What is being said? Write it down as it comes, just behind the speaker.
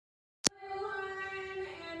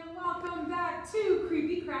back to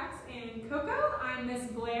Creepy Crafts and Coco. I'm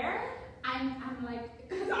Miss Blair. I'm like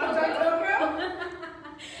Coco.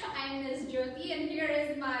 I'm Miss Jyoti, and here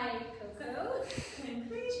is my Coco. And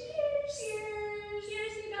cheers! Cheers!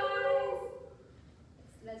 Cheers, you guys!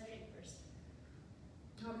 Let's drink first.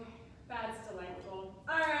 Okay, that's delightful.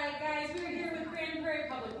 Alright guys, we're here with Grand Prairie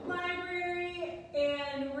Public Library,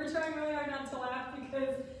 and we're trying really hard not to laugh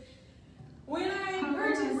because when I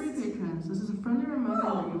purchased... patrons, this is a friendly reminder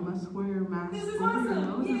that you must wear your mask This is over your awesome.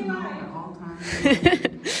 nose Yay, and mouth bye. at all times.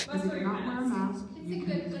 If Must you wear do your not wear a mask. mask, It's you a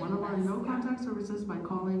can good use one of our mask. no-contact services by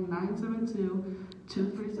calling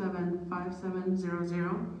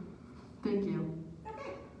 972-237-5700. Thank you.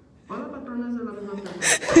 Okay. Hola, patrones de la biblioteca.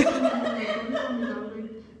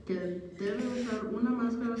 Que debe usar una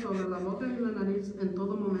máscara sobre la boca y la nariz en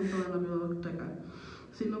todo momento de la biblioteca.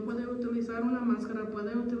 Si no puede utilizar una máscara,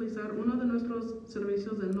 puede utilizar uno de nuestros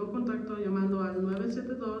servicios de no contacto llamando al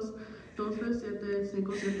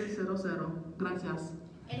 972-237-5700. Gracias.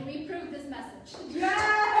 And we prove this message. Yes,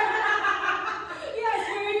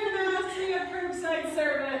 wear your mask, we have curbside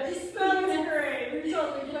service. That was great. We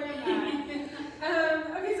totally planned that.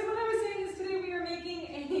 Okay, so what I was saying is today we are making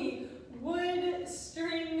a wood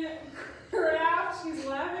string craft. She's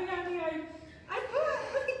laughing at me. I put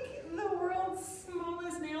like the world's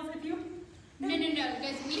smallest nails. If you No,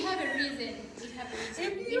 guys, we have a reason.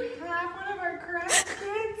 if you have one of our craft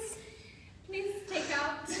kits, Please take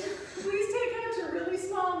out. please take out your really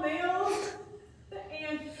small nails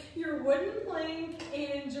and your wooden plank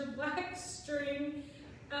and your black string.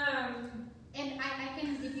 And I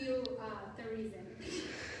can give you the reason.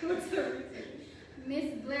 What's the reason?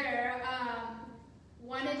 Miss Blair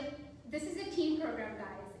wanted, this is a teen program,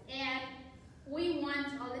 guys, and we want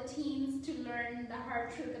all the teens to learn the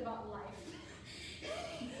hard truth about life.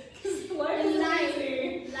 Because life is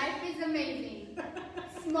amazing. Life is amazing.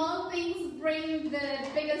 Small things bring the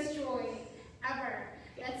biggest joy ever.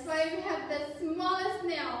 That's why we have the smallest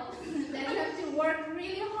nail that you have to work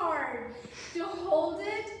really hard to hold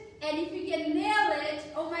it. And if you can nail it,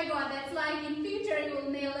 oh my God, that's like in future you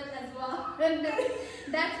will nail it as well. And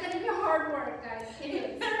that's gonna be hard work, guys.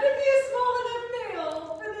 Anyways. That would be a small enough nail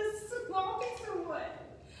for this small piece of wood.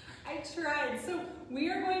 I tried. So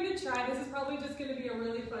we are going to try. This is probably just going to be a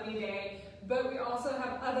really funny day, but we also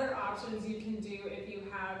have other options you can do if you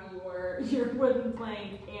have your wooden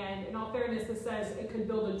plank. And in all fairness, this says it could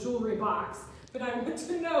build a jewelry box, but I want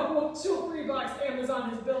to know what jewelry box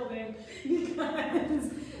Amazon is building because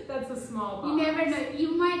that's a small box. You never know.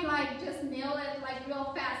 You might like just nail it like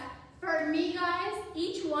real fast. For me, guys,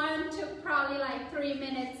 each one took probably like 3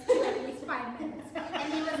 minutes to at least 5 minutes.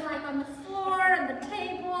 And it was like on the floor, on the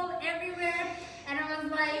table, everywhere. And I was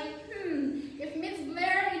like, if Miss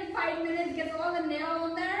Blair in 5 minutes gets all the nail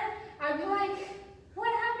on there, I'd be like,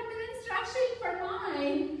 what happened to the instruction for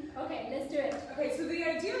mine? Okay, let's do it. Okay, so the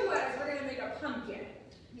idea was we're going to make a pumpkin.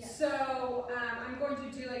 Yeah. So I'm going to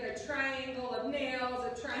do like a triangle of nails,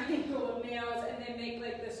 and then make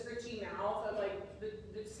like the scritchy mouth of like the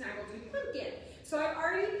snaggletooth pumpkin. So I've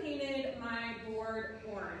already painted my board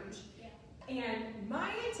orange. Yeah. And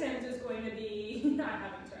my attempt is going to be, I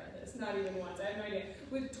haven't tried this, not even once, I have no idea,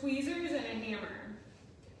 with tweezers and a hammer.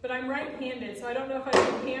 But I'm right-handed, so I don't know if I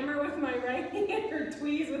should hammer with my right hand or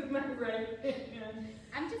tweeze with my right hand.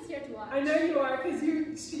 I'm just here to watch. I know you are, because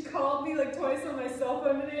she called me like twice on my cell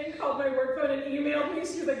phone today and called my work phone and emailed me.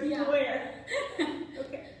 She was like, Yeah. Blair.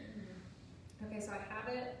 Okay. Okay, so I have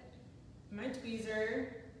it, my tweezer.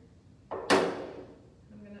 I'm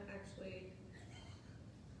going to actually,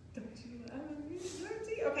 don't you love me,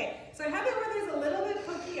 dirty? Okay, so I have it where there's a little bit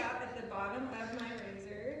pokey up at the bottom of my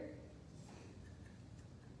razor.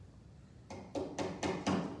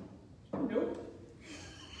 Nope.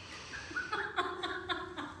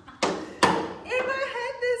 In my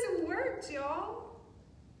head, this worked, y'all.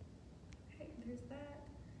 Okay, there's that.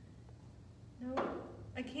 No,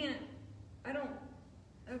 I can't. I don't.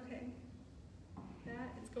 Okay.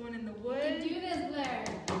 That is going in the You wood. do this, Blair.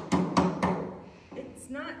 It's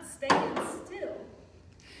not staying still.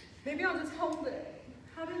 Maybe I'll just hold it.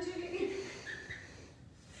 How did you get yours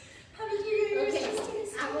Okay, to stay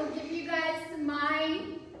still? I will give you guys my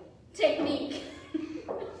technique. I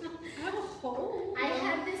have a hole. I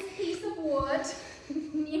have this piece of wood as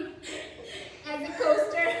a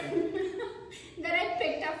coaster that I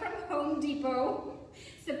picked up from Home Depot.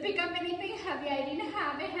 So pick up anything heavy. I didn't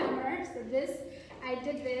have a hammer, so I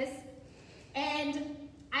did this. And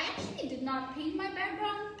I actually did not paint my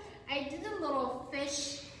background. I did a little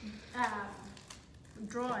fish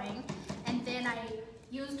drawing, and then I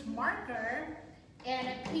used marker and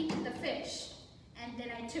I painted the fish. And then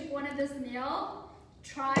I took one of this nail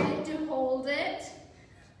try to hold it.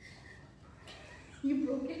 You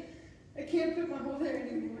broke it. I can't put my whole hair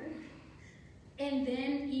anymore. And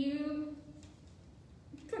then you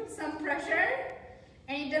put some pressure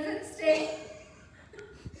and it doesn't stay.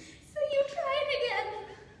 So you try it again.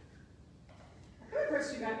 Of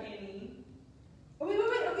course you got Annie. Oh, wait.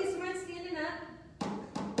 Okay, so mine's standing up.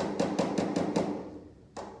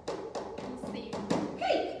 Let's see.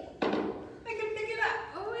 Hey! I can pick it up.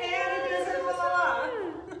 Oh, and it doesn't fall off.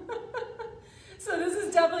 So this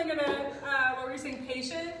is definitely gonna, what were you saying,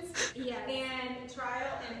 patience? Yes. And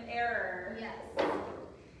trial and error. Yes.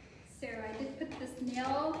 So I just put this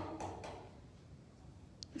nail.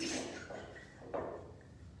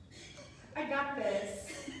 I got this.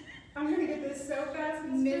 I'm gonna get this so fast.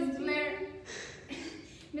 Miss Blair.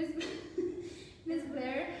 Miss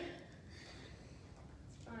Blair.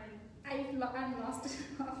 It's fine. I'm lost of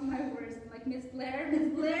my words. I'm like, Miss Blair,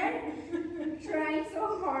 trying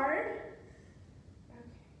so hard.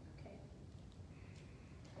 Okay.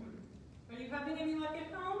 Are you having any luck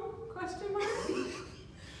at home? Question mark. Do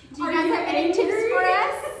you guys have any tips for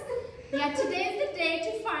us? Yeah, today is the day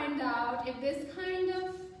to find out if this kind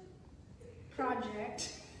of project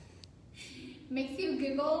makes you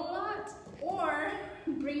giggle a lot or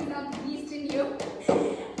brings out the beast in you.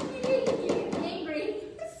 Angry.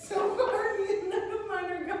 So far, none of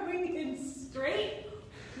mine are going in straight,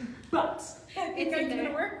 but I think It's I in can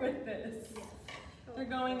there. work with this. Yes. They're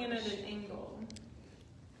going in at an angle.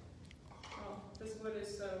 Oh, this wood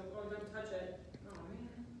is so, oh, don't touch it. Oh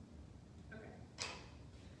man. Okay.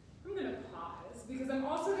 I'm gonna pause because I'm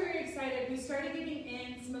also very excited. We started getting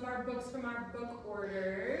in some of our books from our book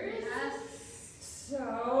orders. Yes.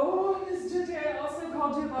 So, Ms. Jyoti, I also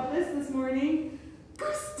called you about this morning.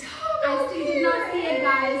 Gustavo! I still did not see it,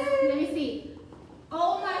 guys. Let me see.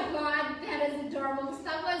 Oh my god, that is adorable.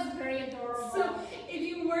 Gustavo is very adorable. So, if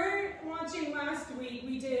you weren't watching last week,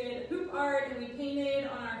 we did hoop art and we painted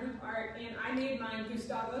on our hoop art, and I made mine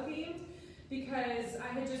Gustavo themed because I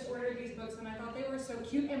had just ordered these books and I thought they were so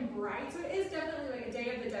cute and bright. So it is definitely like a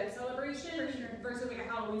Day of the Dead celebration versus like a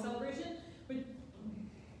Halloween celebration, but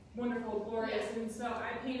wonderful, glorious. Yeah. And so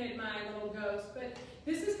I painted my little ghost. But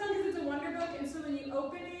this is fun because it's a wonder book, and so when you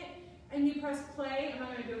open it and you press play, I'm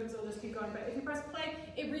not going to do it because it'll just keep going, but if you press play,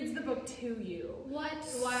 it reads the book to you. What?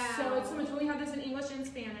 Wow. So it's so much fun. We have this in English and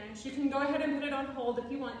Spanish. You can go ahead and put it on hold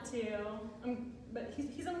if you want to. But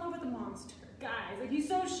he's in love with the monster, guys. Like, he's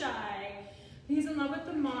so shy. He's in love with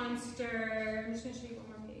the monster. I'm just gonna show you one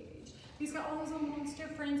more page. He's got all his little monster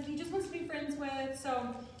friends he just wants to be friends with.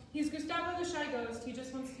 So he's Gustavo the Shy Ghost. He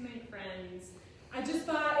just wants to make friends. I just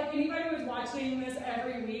thought if anybody was watching this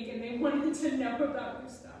every week and they wanted to know about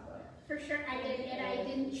Gustavo. For sure I did, and I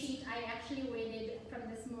didn't cheat. I actually waited from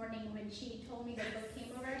this morning when she told me the book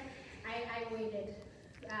came over. I waited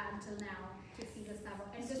until now to see Gustavo.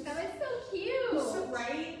 And Gustavo is so cute. So,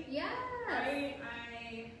 right? Yeah. Right?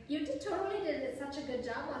 You totally did such a good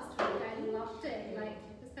job last week. I loved it. Like,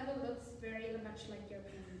 Gustavo looks very much like your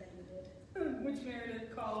painting that you did. Which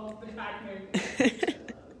Meredith called the back Meredith.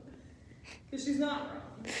 Because she's not wrong.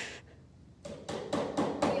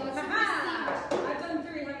 We also Haha! received I've done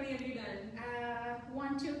 3. How many have you done?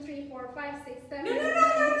 1, 2, 3, 4, 5, 6, 7, No, 8, no, 9, no, 10,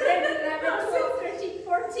 no, 11, no, 12, 13,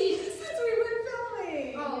 14. Since we were filming.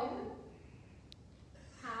 Oh.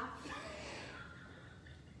 Half.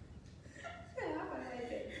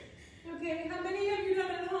 Okay, how many have you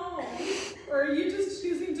done at home? Or are you just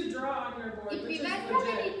choosing to draw on your board? If which you is guys have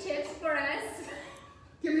legit? any tips for us,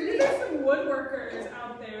 Maybe there's some woodworkers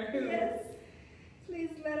out there who. yes, please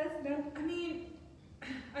let us know. I mean,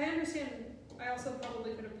 I understand. I also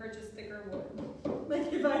probably could have purchased thicker wood.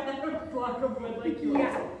 Like if I had a block of wood like yours.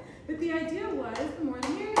 Yeah. But the idea was the more the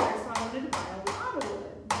merrier, so I wanted to buy a lot of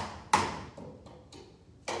wood.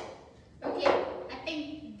 Okay, I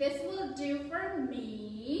think this will do for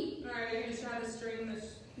me. Alright, you're gonna try to string the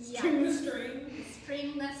Yeah. string the string.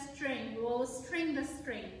 String the string. We'll string the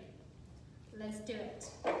string. Let's do it.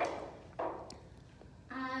 I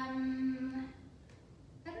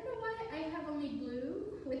don't know why I have only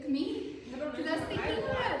blue with me. I don't know. Because I was thinking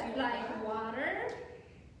black. about like water.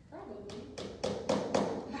 Probably.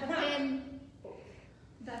 But then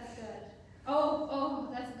that's good. Oh,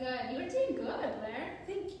 that's good. You're doing good, Blair.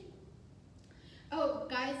 Thank you. Oh,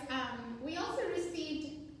 guys, we also received a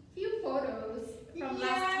few photos from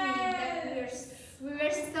last week that we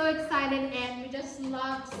were so excited and we just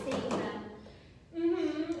loved seeing them.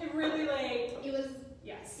 It really like. It was,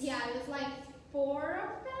 Yes. yeah, it was like 4 of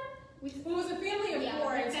them. Well, it was a family of Yeah,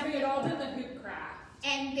 4, a and so we family had of all 4. done the hoop craft.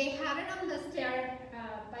 And they had it on the stair,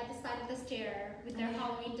 by the side of the stair with their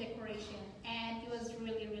Halloween decoration. And it was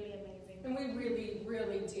really, really amazing. And we really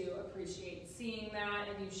appreciate seeing that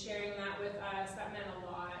and you sharing that with us. That meant a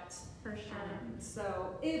lot. For sure.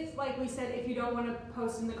 So if, like we said, if you don't want to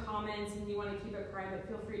post in the comments and you want to keep it private,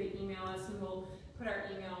 feel free to email us and we'll put our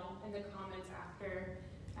email in the comments after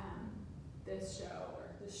this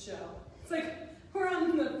show. It's like we're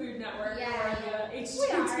on the Food Network or the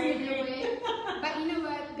HGTV. But you know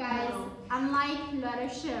what, guys? Unlike a lot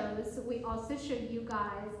of shows, we also showed you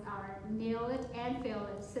guys our nail it and fail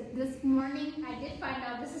it. So this morning, I did find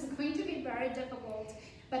out this is going to be very difficult.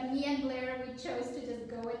 But me and Blair, we chose to just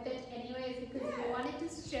go with it anyways because we wanted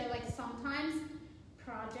to show like sometimes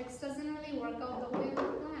projects doesn't really work out the way we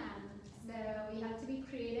plan. So we have to be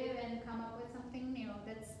creative and come up with something new.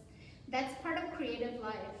 That's part of creative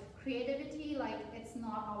life. Creativity, like it's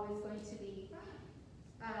not always going to be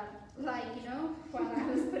like, you know, while I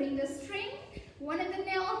was putting the string, one of the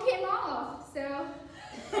nail came off. So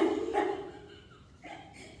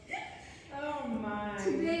oh my.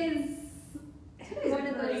 Today's one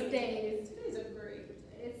of those days. Today's a great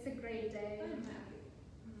day. It's a great day. I'm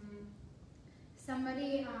happy.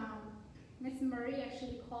 Somebody, Miss Murray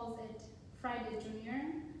actually calls it Friday Junior.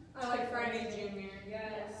 I like Friday Junior,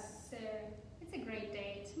 yes. So it's a great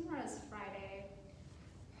day. Tomorrow's Friday.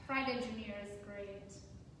 Friday Junior is great.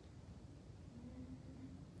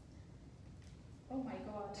 Oh my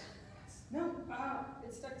God. No,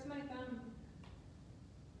 it stuck to my thumb.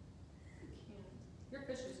 I can't. Your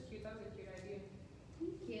fish is cute. That was a cute idea.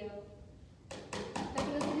 Thank you. That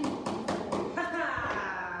was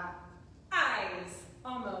eyes,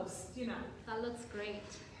 almost, you know. That looks great.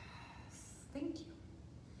 Thank you.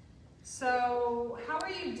 So, how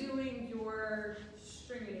are you doing your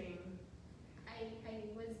stringing? I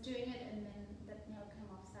was doing it and then that nail came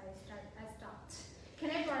off, so I stopped. Can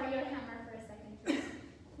I borrow your hammer for a second, please?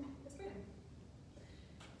 That's fine.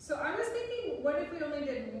 So I was thinking, what if we only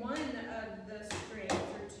did one of the strings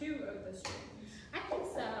or two of the strings? I think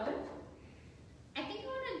so. I think I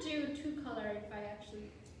want to do two color if I actually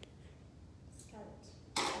start.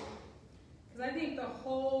 Because I think the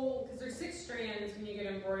whole, because there's 6 strands when you get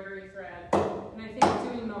embroidery thread, and I think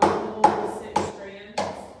doing the whole 6 strands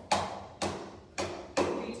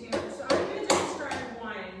would be too much. So I'm going to just try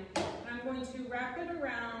one, and I'm going to wrap it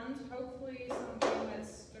around, hopefully something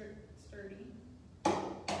that's sturdy.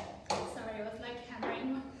 Sorry, I was like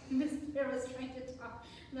hammering. Miss Claire was trying to talk.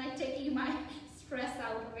 I'm like taking my stress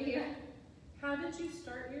out over here. How did you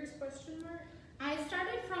start yours, question mark? I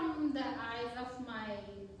started from the eyes of my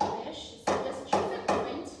fish, so just choose a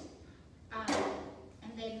point,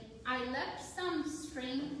 and then I left some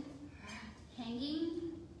string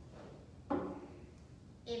hanging,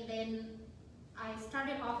 and then I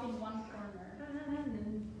started off in one corner,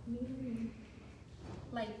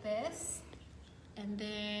 like this, and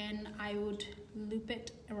then I would loop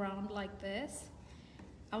it around like this.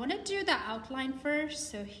 I want to do the outline first,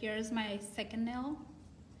 so here's my second nail.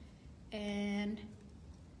 And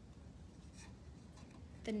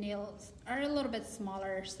the nails are a little bit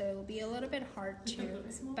smaller, so it'll be a little bit hard to,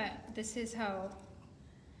 but this is how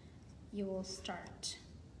you will start.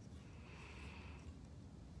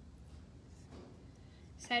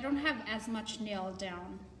 So I don't have as much nail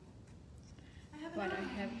down, but I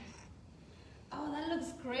have. Oh, that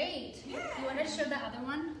looks great. Yeah. You want to show the other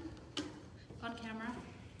one on camera?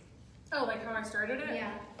 Oh, like how I started it?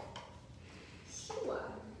 Yeah.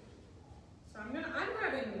 Sure. So I'm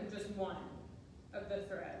grabbing just one of the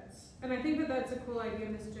threads. And I think that that's a cool idea,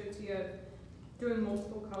 Miss Jyoti, of doing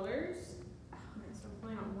multiple colors. Okay, so I'm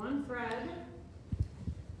pulling out one thread,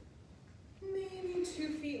 maybe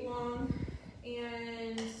 2 feet long,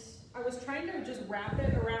 and I was trying to just wrap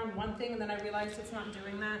it around one thing, and then I realized it's not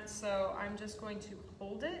doing that, so I'm just going to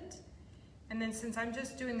hold it. And then since I'm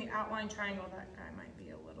just doing the outline triangle, that guy might be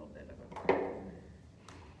a little bit of a problem.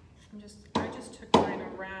 I just took mine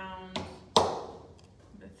around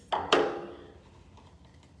the thread,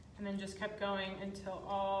 and then just kept going until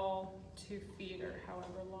all 2 feet or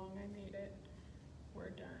however long I made it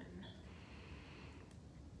were done.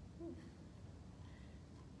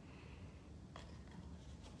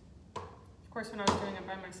 Of course, when I was doing it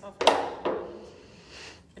by myself,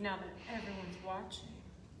 but now that everyone's watching,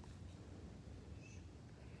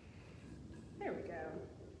 there we go.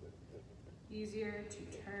 Easier to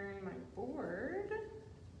turn my board.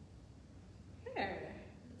 There.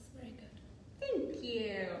 That's very good. Thank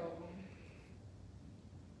you.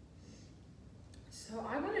 So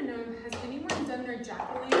I want to know, has anyone done their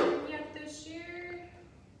jack-o'-lantern yet this year?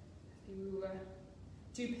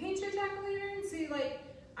 Do you paint your jack-o'-lantern? See, like,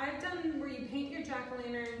 I've done where you paint your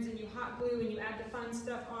jack-o'-lanterns and you hot glue and you add the fun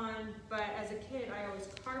stuff on, but as a kid, I always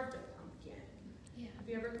carved a pumpkin. Yeah. Have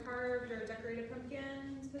you ever carved or decorated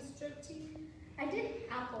pumpkins, Miss Jyoti? I did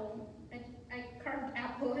apple. I carved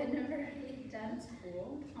apple. I never really done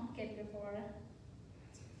Cool. pumpkin before.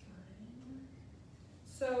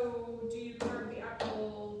 So, do you carve the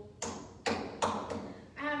apple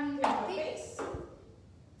Um, with I the think, face?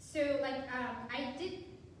 so like I did.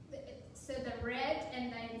 So the red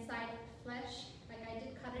and the inside flesh, like I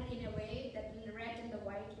did cut it in a way that the red and the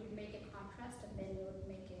white would make a contrast, and then it would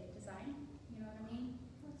make a design. You know what I mean?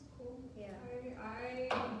 That's cool. Yeah. I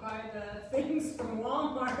buy the things from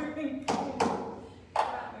Walmart and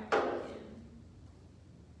wrap my pumpkin.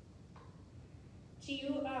 Do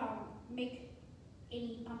you make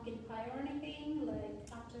any pumpkin pie or anything like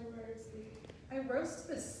afterwards? I roast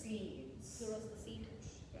the seeds. You roast the seed.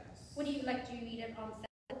 Yes. What do you like? Do you eat it on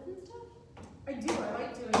salads and stuff? I do. I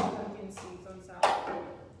like doing pumpkin seeds on salad,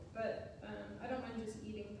 but I don't mind just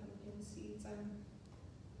eating pumpkin seeds. I'm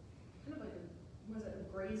kind of like a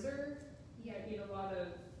grazer? Yeah, I eat a lot of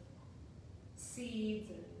seeds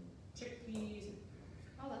and chickpeas.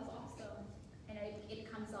 Oh, that's awesome. And it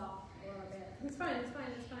comes off a little bit. It's fine. It's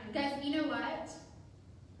fine. It's fine. Guys, you know what?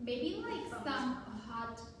 Maybe like some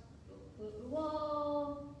hot,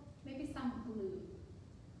 well, maybe some glue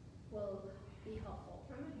will be helpful.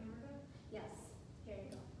 Can I hammer that? Yes, here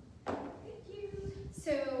you go. Thank you.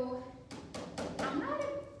 So, I'm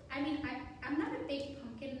not a big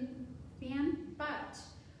pumpkin fan, but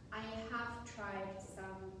I have tried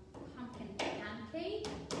some pumpkin pancake,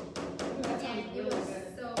 Ooh, that and sounds it really was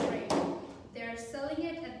good. so great. They're selling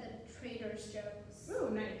it at the Trader Joe's. Ooh,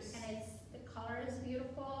 nice. And the color is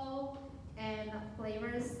beautiful, and the flavor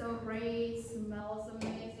is so great, smells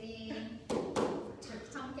amazing.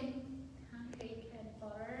 Pumpkin pancake and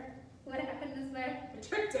butter. What happened this way? I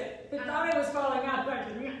tricked it. I thought it was falling out. Got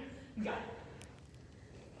it.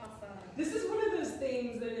 Awesome. This is one of those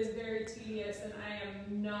things that is very tedious, and I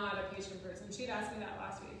am not a patient person. She'd asked me that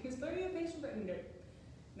last week. Is Chloe a patient person?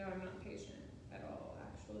 No, I'm not patient at all,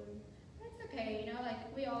 actually. That's okay, you know,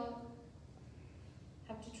 like we all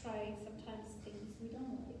have to try sometimes things we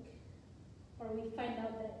don't like, or we find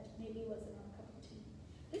out that maybe it wasn't our cup of tea.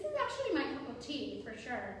 This is actually my cup of tea for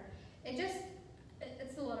sure.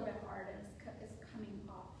 It's a little bit hard, and it's coming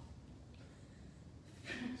off.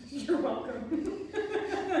 You're welcome.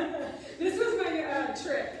 This was my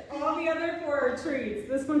trick. All the other four are treats.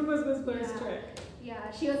 This one was Miss Claire's Yeah. trick.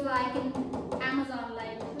 Yeah, she was like in Amazon,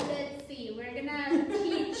 like, let's see, we're gonna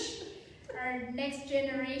teach our next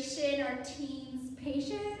generation, our teens,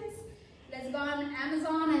 patience. Let's go on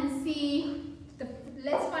Amazon and see,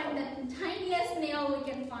 let's find the tiniest nail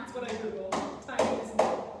we can find. That's what I Googled. Tiniest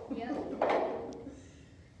nail. Yeah.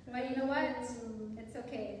 But you know what? It's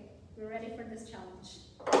okay. We're ready for this challenge.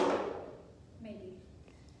 Maybe.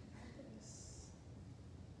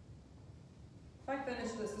 If I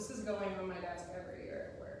finish this is going on my desk every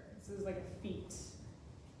year at work. This is like a feat.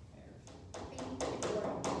 Okay,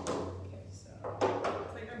 so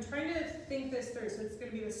it's like I'm trying to think this through. So it's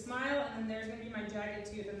going to be the smile, and then there's going to be my jagged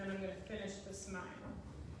tooth, and then I'm going to finish the smile.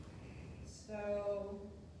 So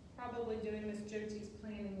probably doing Miss Jyoti's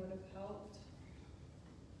planning would have helped.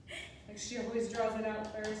 Like she always draws it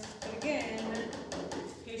out first. But again,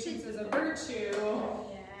 patience is a virtue.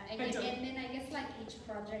 Yeah, and then I guess like each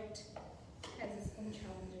project has its own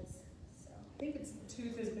challenges. So I think its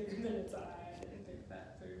tooth is bigger than its eye. I didn't think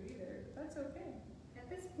that through either. But that's okay. at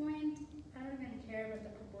this point, I don't even care about the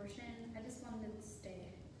proportion. I just want it to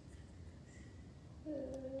stay.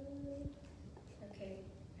 Okay,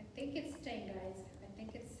 I think it's staying, guys. I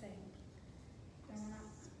think it's staying.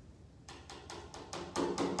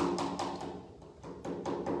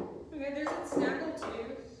 Okay, there's that snaggle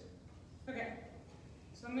tooth. Okay,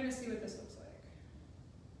 so I'm gonna see what this looks like.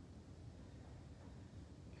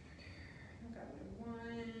 I've got my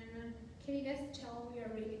one. Can you guys tell we are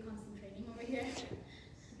really concentrating over here?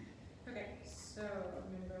 Okay, so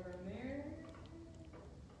I'm gonna go around there.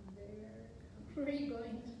 Where are you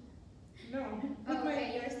going? No. Oh, with my- okay,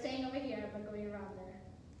 you're staying over here, but going around there.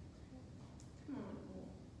 Come on.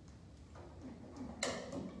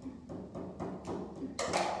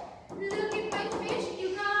 Look at my fish, you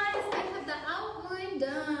guys! I have the outline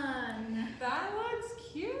done. That looks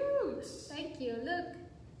cute. Thank you. Look,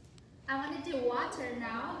 I want to do water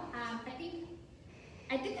now.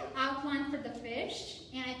 I did the outline for the fish,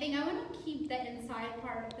 and I think I want to keep the inside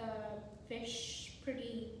part of the fish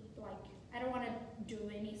pretty, like, I don't want to do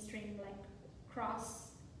any string like cross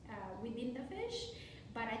within the fish,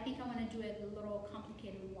 but I think I want to do it a little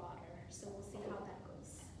complicated with water. So we'll see how that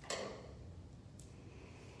goes.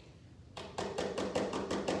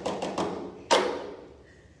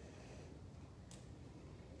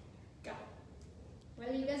 Go. Well,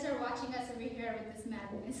 watching us over here with this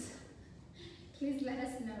madness, please let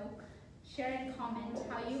us know. Share and comment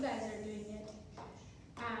how you guys are doing it.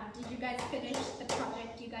 Did you guys finish the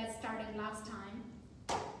project you guys started last time?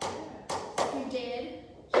 If you did,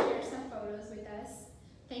 share some photos with us.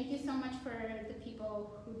 Thank you so much for the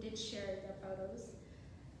people who did share their photos.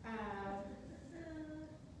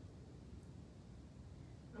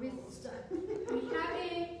 We have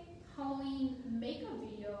a Halloween makeup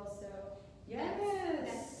video also. Yes.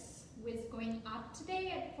 That was going up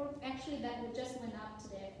today at 4. Actually, that just went up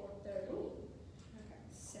today at 4:30. Okay.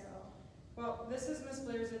 So. Well, this is Miss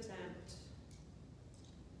Blair's attempt.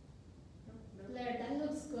 Blair, that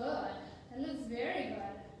looks good. That looks very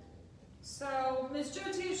good. So Miss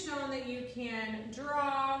Jyoti has shown that you can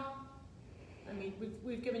draw. I mean,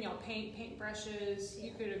 we've given y'all paint brushes.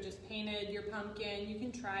 You could have just painted your pumpkin. You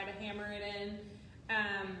can try to hammer it in.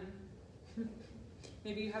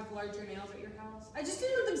 Maybe you have larger nails at your house. I just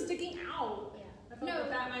didn't want them sticking out. Yeah. I thought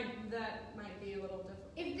that might be a little different.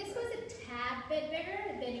 If this was a tad bit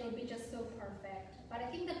bigger, then it would be just so perfect. But I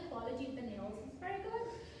think the quality of the nails is very good.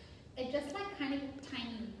 It's just like kind of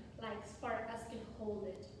tiny, like for us to hold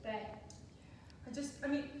it. But I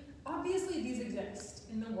mean, obviously these exist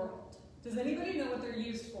in the world. Does anybody know what they're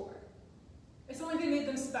used for? It's not like they made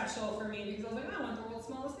them special for me because I was like, I want the world's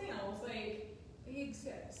smallest nails. Like, they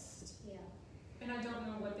exist. yeah. And I don't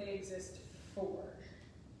know what they exist for.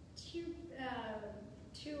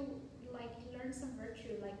 To like learn some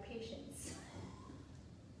virtue, like patience.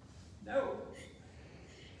 No.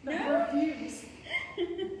 No? I refuse.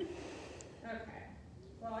 Okay.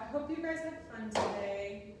 Well, I hope you guys had fun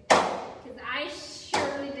today. Because I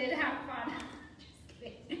surely did have fun. Just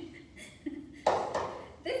kidding.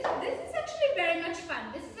 This is actually very much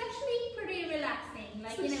fun. This is actually pretty relaxing.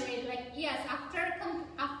 Like in a way, like yes, after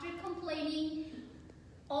complaining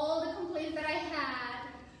all the complaints that I had,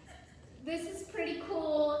 this is pretty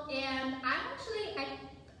cool, and I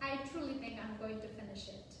truly think I'm going to finish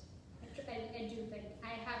it. I do think.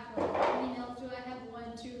 I have like, how many nails do I have?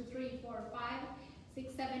 1, 2, 3, 4, 5,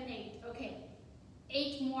 6, 7, 8. Okay,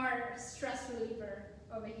 8 more stress reliever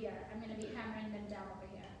over here. I'm gonna be hammering them down over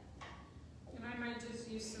here. And I might just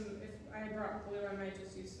use some, if I brought glue, I might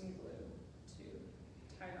just use some glue to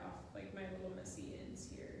tie off like my little messy ends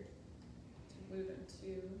here to glue them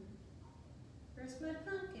to. Where's my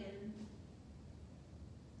pumpkin?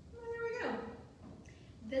 Oh, there we go.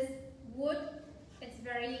 This wood, it's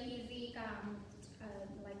very easy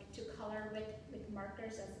like to color with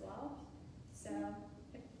markers as well. So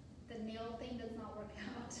if the nail thing does not work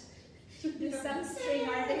out, do some string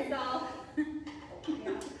art is all.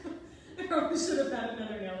 Yeah. I probably should have had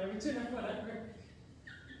another nail there, but you know, whatever.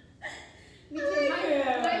 Me too.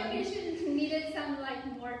 My vision needed some like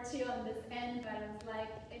more too on this end, but I was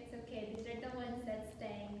like, it's okay. These are the ones that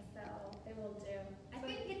sting, so they will do. I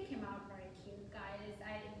think it came out very cute, guys.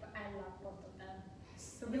 I love both of them.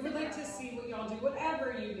 So we would like to see what y'all do,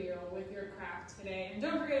 whatever you do with your craft today. And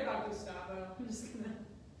don't forget about Gustavo. I'm just gonna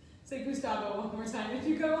say Gustavo one more time. If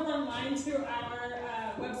you go online to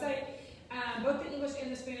our website, both the English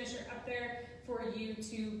and the Spanish are up there for you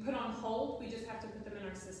to put on hold. We just have to put them in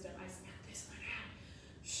our system. I snapped this one out.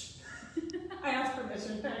 Shh. I asked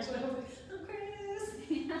permission, actually. I was like, oh, Chris.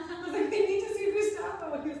 I was like, they need to see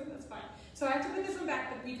Gustavo. He was like, that's fine. So I have to put this one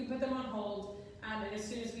back, but you can put them on hold. And as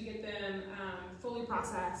soon as we get them fully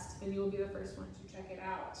processed, then you'll be the first one to check it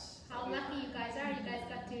out. How lucky you guys are. You guys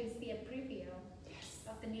got to see a preview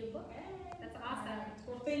of the new book. That's awesome. Right.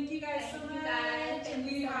 Well, thank you guys so much. Thank and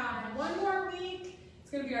you we so have much. one more week. It's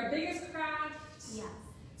going to be our biggest craft. Yes.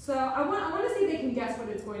 So I want to see if they can guess what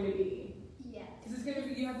it's going to be. Yes. Because it's going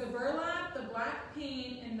to be, you have the burlap, the black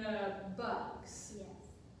paint, and the bugs. Yes.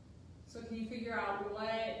 So can you figure out what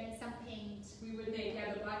And some paint. we would make?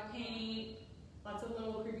 Yeah, the black paint, lots of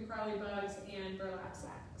little creepy crawly bugs, and burlap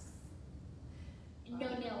sacks. No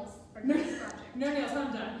nails for this project. No nails,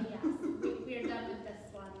 I'm done. Yes, we're done with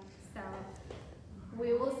this one. So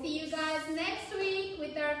we will see you guys next week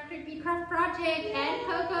with our Creepy Craft project and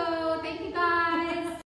Coco. Thank you guys.